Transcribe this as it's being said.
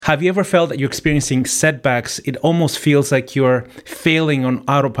Have you ever felt that you're experiencing setbacks? It almost feels like you're failing on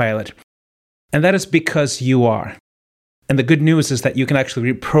autopilot. And that is because you are. And the good news is that you can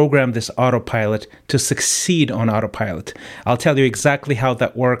actually reprogram this autopilot to succeed on autopilot. I'll tell you exactly how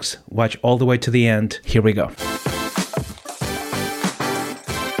that works. Watch all the way to the end. Here we go.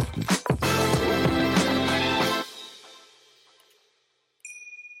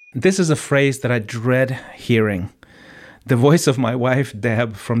 This is a phrase that I dread hearing. The voice of my wife,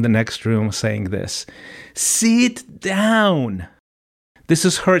 Deb, from the next room saying this: sit down. This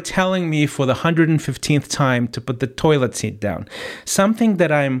is her telling me for the 115th time to put the toilet seat down. Something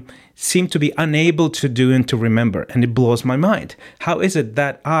that I seem to be unable to do and to remember, and it blows my mind. How is it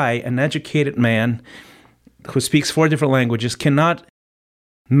that I, an educated man who speaks 4 different languages, cannot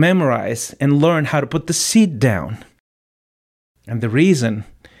memorize and learn how to put the seat down? And the reason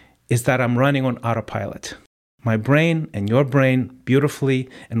is that I'm running on autopilot. My brain and your brain, beautifully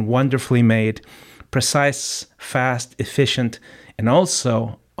and wonderfully made, precise, fast, efficient, and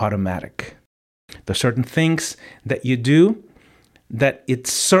also automatic. There are certain things that you do that it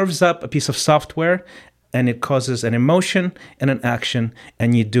serves up a piece of software and it causes an emotion and an action,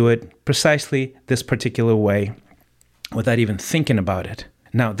 and you do it precisely this particular way without even thinking about it.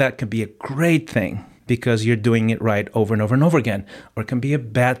 Now, that can be a great thing because you're doing it right over and over and over again, or it can be a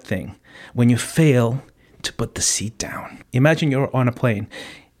bad thing when you fail to put the seat down. Imagine you're on a plane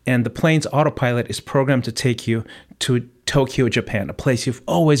and the plane's autopilot is programmed to take you to Tokyo, Japan, a place you've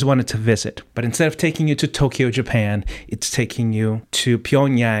always wanted to visit. But instead of taking you to Tokyo, Japan, it's taking you to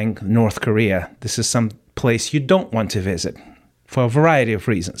Pyongyang, North Korea. This is some place you don't want to visit for a variety of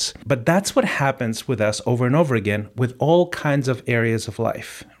reasons. But that's what happens with us over and over again with all kinds of areas of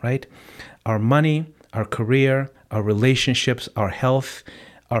life, right? Our money, our career, our relationships, our health,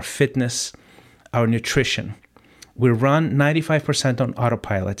 our fitness, our nutrition. We run 95% on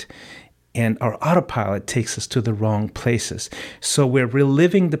autopilot, and our autopilot takes us to the wrong places. So we're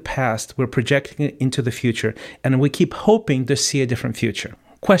reliving the past, we're projecting it into the future, and we keep hoping to see a different future.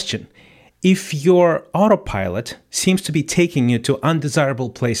 Question: if your autopilot seems to be taking you to undesirable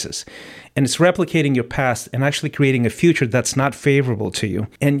places, and it's replicating your past and actually creating a future that's not favorable to you,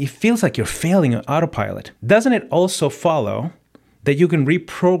 and it feels like you're failing on autopilot, doesn't it also follow that you can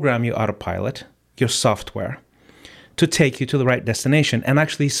reprogram your autopilot, your software, to take you to the right destination and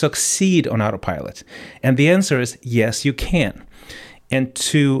actually succeed on autopilot? And the answer is yes, you can. And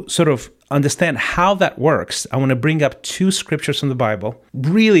to sort of understand how that works, I want to bring up 2 scriptures from the Bible,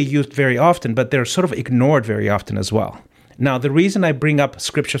 really used very often, but they're sort of ignored very often as well. Now, the reason I bring up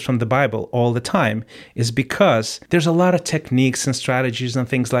scriptures from the Bible all the time is because there's a lot of techniques and strategies and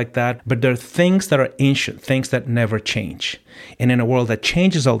things like that, but there are things that are ancient, things that never change. And in a world that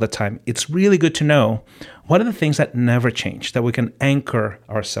changes all the time, it's really good to know what are the things that never change, that we can anchor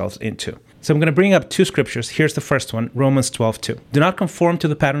ourselves into. So I'm going to bring up 2 scriptures. Here's the first one, Romans 12:2. Do not conform to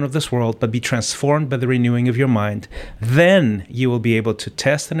the pattern of this world, but be transformed by the renewing of your mind. Then you will be able to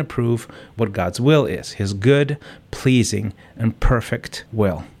test and approve what God's will is, his good, pleasing, and perfect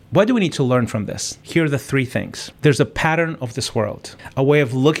will. What do we need to learn from this? Here are the 3 things. There's a pattern of this world, a way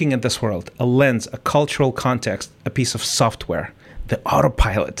of looking at this world, a lens, a cultural context, a piece of software, the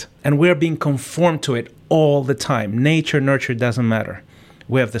autopilot. And we're being conformed to it all the time. Nature, nurture, doesn't matter.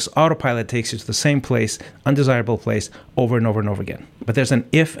 We have this autopilot that takes you to the same place, undesirable place, over and over and over again. But there's an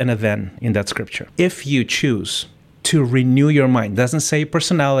if and a then in that scripture. If you choose to renew your mind, doesn't say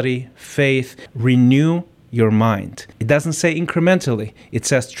personality, faith, renew your mind. It doesn't say incrementally. It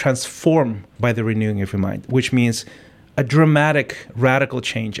says transform by the renewing of your mind, which means a dramatic, radical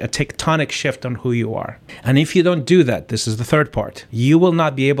change, a tectonic shift on who you are. And if you don't do that, this is the third part, you will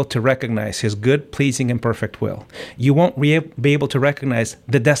not be able to recognize his good, pleasing, and perfect will. You won't be able to recognize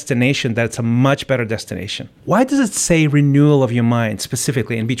the destination that's a much better destination. Why does it say renewal of your mind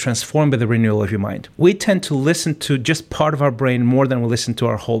specifically and be transformed by the renewal of your mind? We tend to listen to just part of our brain more than we listen to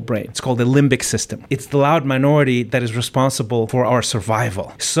our whole brain. It's called the limbic system. It's the loud minority that is responsible for our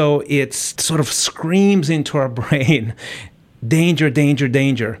survival. So it sort of screams into our brain, danger, danger,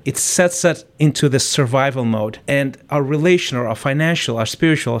 danger. It sets us into this survival mode. And our relational, our financial, our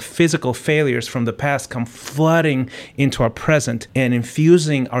spiritual, our physical failures from the past come flooding into our present and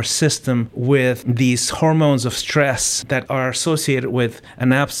infusing our system with these hormones of stress that are associated with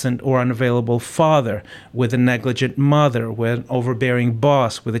an absent or unavailable father, with a negligent mother, with an overbearing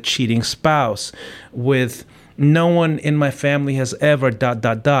boss, with a cheating spouse, with no one in my family has ever ...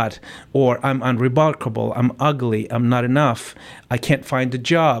 or I'm unremarkable, I'm ugly, I'm not enough, I can't find a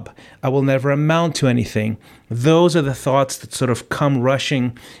job, I will never amount to anything. Those are the thoughts that sort of come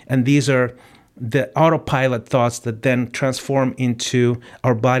rushing, and these are the autopilot thoughts that then transform into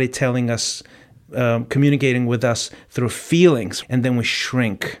our body telling us, communicating with us through feelings, and then we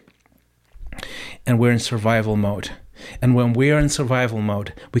shrink and we're in survival mode. And when we are in survival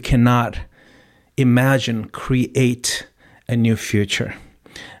mode, we cannot imagine, create a new future.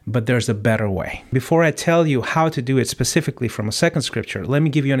 But there's a better way. Before I tell you how to do it specifically from a second scripture, let me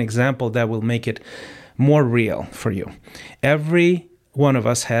give you an example that will make it more real for you. Every one of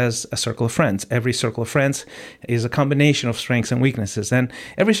us has a circle of friends. Every circle of friends is a combination of strengths and weaknesses. And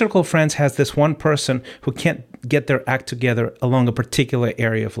every circle of friends has this one person who can't get their act together along a particular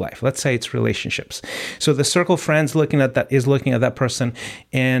area of life. Let's say it's relationships. So the circle of friends is looking at that person,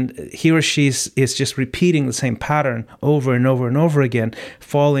 and he or she is just repeating the same pattern over and over and over again,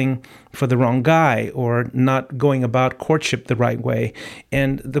 falling for the wrong guy or not going about courtship the right way.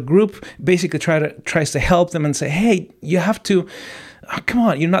 And the group basically tries to help them and say, hey, you have to, come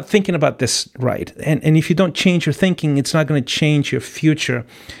on, you're not thinking about this right. And if you don't change your thinking, it's not going to change your future.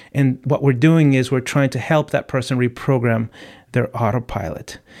 And what we're doing is we're trying to help that person reprogram their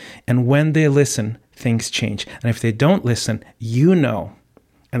autopilot. And when they listen, things change. And if they don't listen, and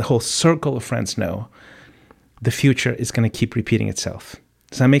the whole circle of friends know, the future is going to keep repeating itself.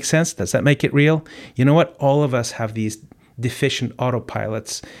 Does that make sense? Does that make it real? You know what? All of us have these deficient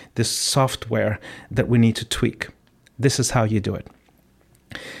autopilots, this software that we need to tweak. This is how you do it.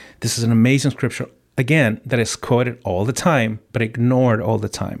 This is an amazing scripture, again, that is quoted all the time, but ignored all the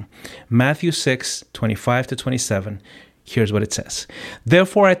time. Matthew 6:25-27. Here's what it says.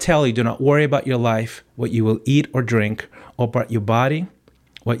 Therefore I tell you, do not worry about your life, what you will eat or drink, or about your body,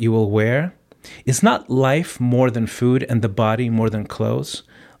 what you will wear. Is not life more than food and the body more than clothes?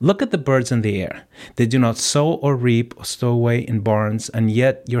 Look at the birds in the air. They do not sow or reap or stow away in barns, and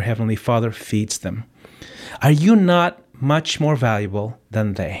yet your heavenly Father feeds them. Are you not much more valuable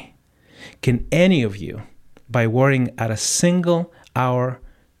than they? Can any of you, by worrying, add a single hour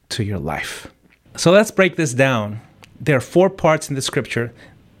to your life? So let's break this down. There are 4 parts in the scripture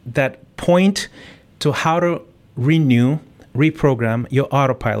that point to how to reprogram your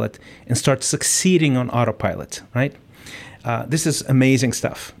autopilot and start succeeding on autopilot, right? This is amazing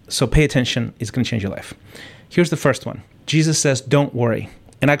stuff. So pay attention. It's going to change your life. Here's the first one. Jesus says, don't worry.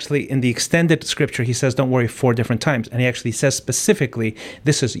 And actually, in the extended scripture, he says, don't worry 4 different times. And he actually says specifically,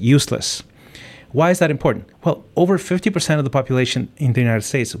 this is useless. Why is that important? Well, over 50% of the population in the United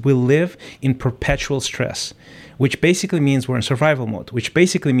States will live in perpetual stress, which basically means we're in survival mode, which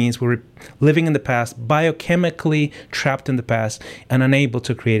basically means we're living in the past, biochemically trapped in the past, and unable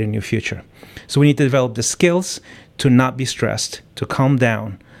to create a new future. So we need to develop the skills to not be stressed, to calm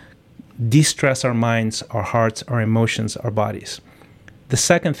down, de-stress our minds, our hearts, our emotions, our bodies. The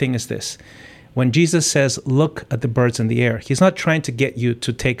second thing is this. When Jesus says, look at the birds in the air, he's not trying to get you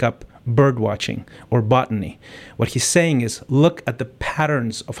to take up bird watching or botany. What he's saying is, look at the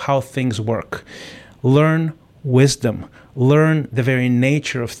patterns of how things work. Learn wisdom. Learn the very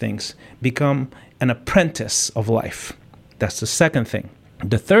nature of things. Become an apprentice of life. That's the second thing.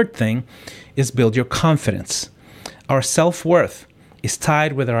 The third thing is build your confidence. Our self-worth is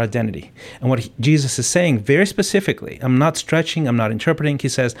tied with our identity. And what Jesus is saying very specifically, I'm not stretching, I'm not interpreting, he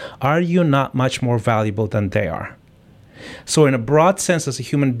says, are you not much more valuable than they are? So in a broad sense, as a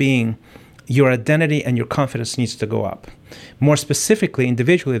human being, your identity and your confidence needs to go up. More specifically,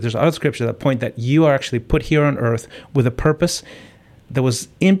 individually, there's other scriptures that point that you are actually put here on earth with a purpose that was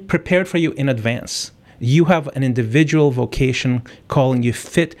prepared for you in advance. You have an individual vocation calling you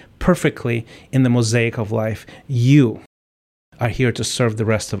fit perfectly in the mosaic of life. You are here to serve the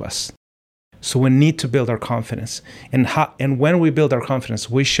rest of us. So we need to build our confidence. And when we build our confidence,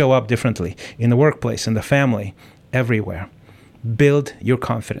 we show up differently in the workplace, in the family, everywhere. Build your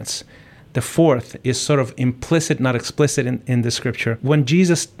confidence. The fourth is sort of implicit, not explicit in the scripture. When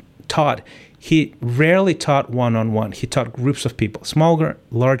Jesus taught, he rarely taught one-on-one. He taught groups of people, smaller,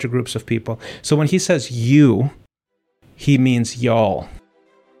 larger groups of people. So when he says you, he means y'all.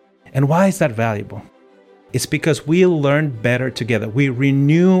 And why is that valuable? It's because we learn better together. We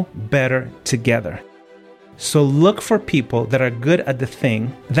renew better together. So look for people that are good at the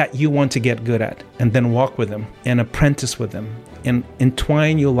thing that you want to get good at, and then walk with them and apprentice with them and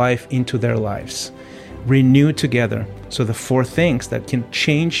entwine your life into their lives. Renew together. So the 4 things that can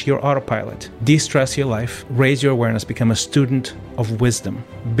change your autopilot: de-stress your life, raise your awareness, become a student of wisdom,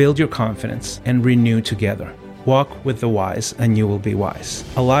 build your confidence, and renew together. Walk with the wise and you will be wise.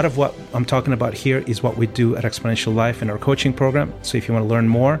 A lot of what I'm talking about here is what we do at Exponential Life in our coaching program. So if you want to learn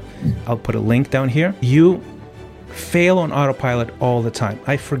more, I'll put a link down here. You fail on autopilot all the time.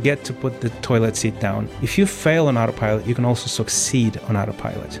 I forget to put the toilet seat down. If you fail on autopilot, you can also succeed on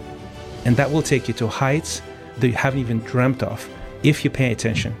autopilot. And that will take you to heights that you haven't even dreamt of if you pay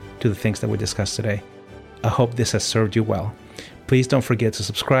attention to the things that we discussed today. I hope this has served you well. Please don't forget to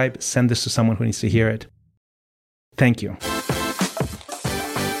subscribe. Send this to someone who needs to hear it. Thank you.